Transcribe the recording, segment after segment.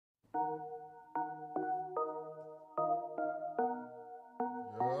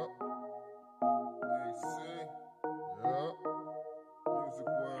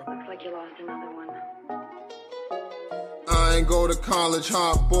like you lost another one. I ain't go to college,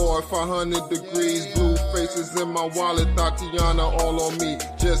 hot boy, 500 degrees, blue faces in my wallet, Tatiana all on me.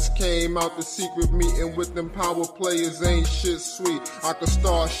 Just came out the secret meeting with them power players, ain't shit sweet. I could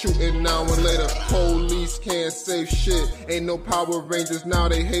start shooting now and later, police can't save shit. Ain't no Power Rangers, now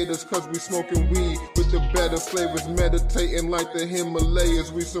they hate us cause we smoking weed with the better flavors, meditating like the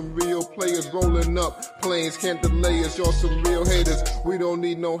Himalayas. We some real players, rolling up planes, can't delay us, y'all some real haters. We don't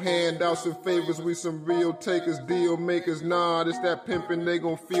need no handouts and favors, we some real takers, deal makers. Nah, this that pimpin', they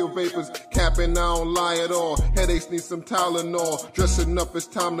gon' feel vapors. Capping, I don't lie at all. Headaches need some Tylenol. Dressing up, it's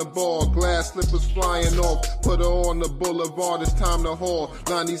time to ball. Glass slippers flying off. Put her on the boulevard, it's time to haul.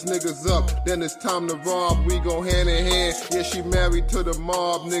 Line these niggas up, then it's time to rob. We go hand in hand. Yeah, she married to the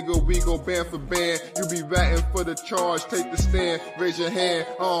mob, nigga. We go band for band. You be ratting for the charge, take the stand. Raise your hand.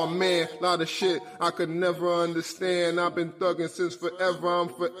 Oh man, lot of shit I could never understand. I've been thugging since forever. I'm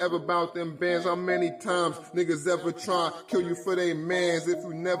forever about them bands. How many times niggas ever try kill you for they mans? If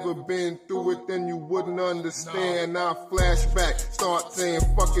you never been through it, then you wouldn't understand. Now I flashback, start saying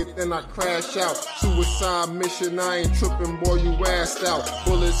fuck it, then I crash out. Suicide mission, I ain't tripping, boy, you assed out.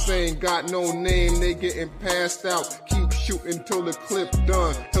 Bullets ain't got no name, they getting passed out. Keep shooting till the clip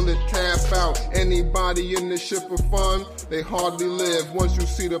done, till it tap out. Anybody in this shit for fun, they hardly live. Once you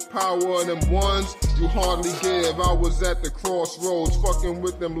see the power of them ones, you hardly give. I was at the crossroads, fucking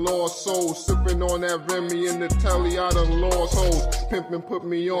with them lost souls, sipping on that Remy in the telly. I done lost hoes, pimpin' put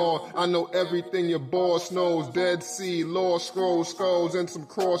me on. I know everything your boss knows. Dead Sea, lost scrolls, skulls, and some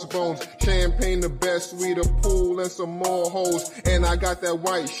crossbones. Champagne, the best weed, a pool, and some more hoes. And I got that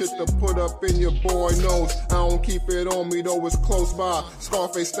white shit to put up in your boy nose. I don't keep it on me though, it's close by.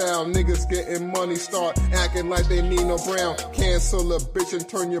 Scarface style, niggas getting money, start acting like they need no brown. Cancel a bitch and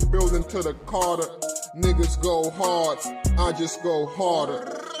turn your building to the Carter. Niggas go hard, I just go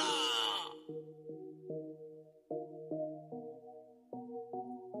harder.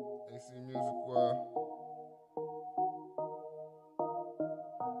 AC Music World.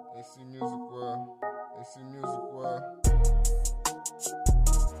 AC Music World. AC Music